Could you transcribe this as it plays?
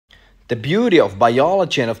The beauty of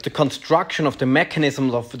biology and of the construction of the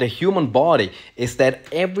mechanisms of the human body is that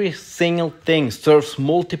every single thing serves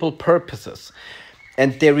multiple purposes.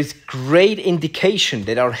 And there is great indication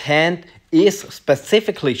that our hand is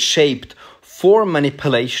specifically shaped for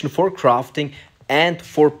manipulation, for crafting, and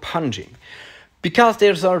for punching. Because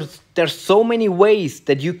there's so many ways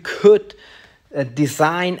that you could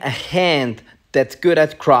design a hand that's good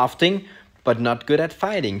at crafting, but not good at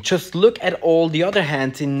fighting. Just look at all the other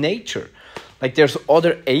hands in nature. Like there's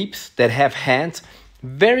other apes that have hands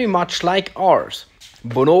very much like ours.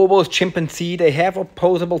 Bonobos, chimpanzee, they have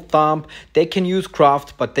opposable thumb, they can use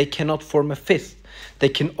craft, but they cannot form a fist. They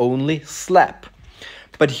can only slap.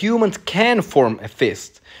 But humans can form a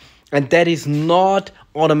fist. And that is not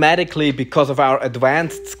automatically because of our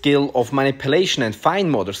advanced skill of manipulation and fine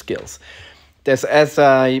motor skills. As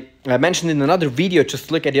I mentioned in another video,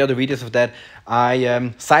 just look at the other videos of that,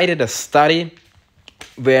 I cited a study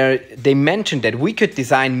where they mentioned that we could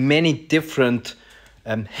design many different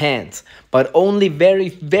hands, but only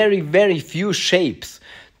very few shapes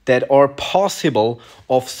that are possible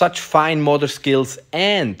of such fine motor skills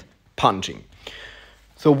and punching.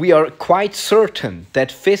 So we are quite certain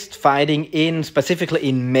that fist fighting, specifically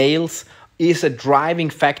in males, is a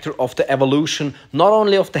driving factor of the evolution, not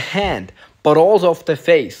only of the hand, but also of the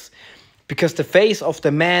face. Because the face of the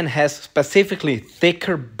man has specifically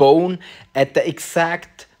thicker bone at the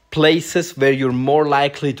exact places where you're more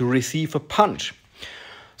likely to receive a punch.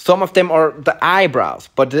 Some of them are the eyebrows,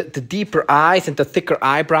 but the deeper eyes and the thicker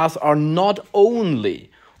eyebrows are not only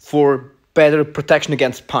for better protection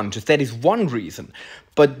against punches. That is one reason.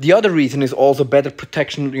 But the other reason is also better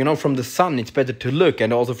protection, from the sun. It's better to look,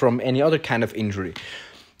 and also from any other kind of injury.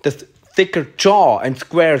 The thicker jaw and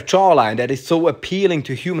square jawline that is so appealing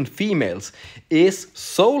to human females is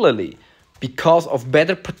solely because of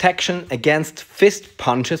better protection against fist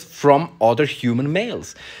punches from other human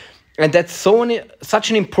males. And that's such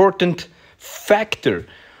an important factor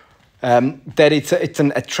that it's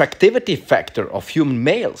an attractivity factor of human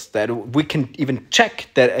males, that we can even check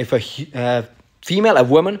that if a female, a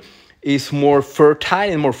woman, is more fertile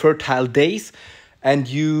in more fertile days, and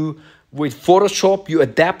with Photoshop you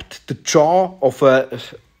adapt the jaw of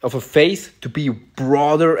a face to be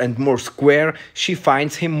broader and more square, she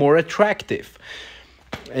finds him more attractive.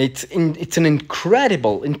 It's an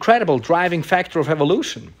incredible driving factor of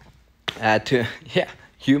evolution to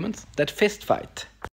humans that fist fight.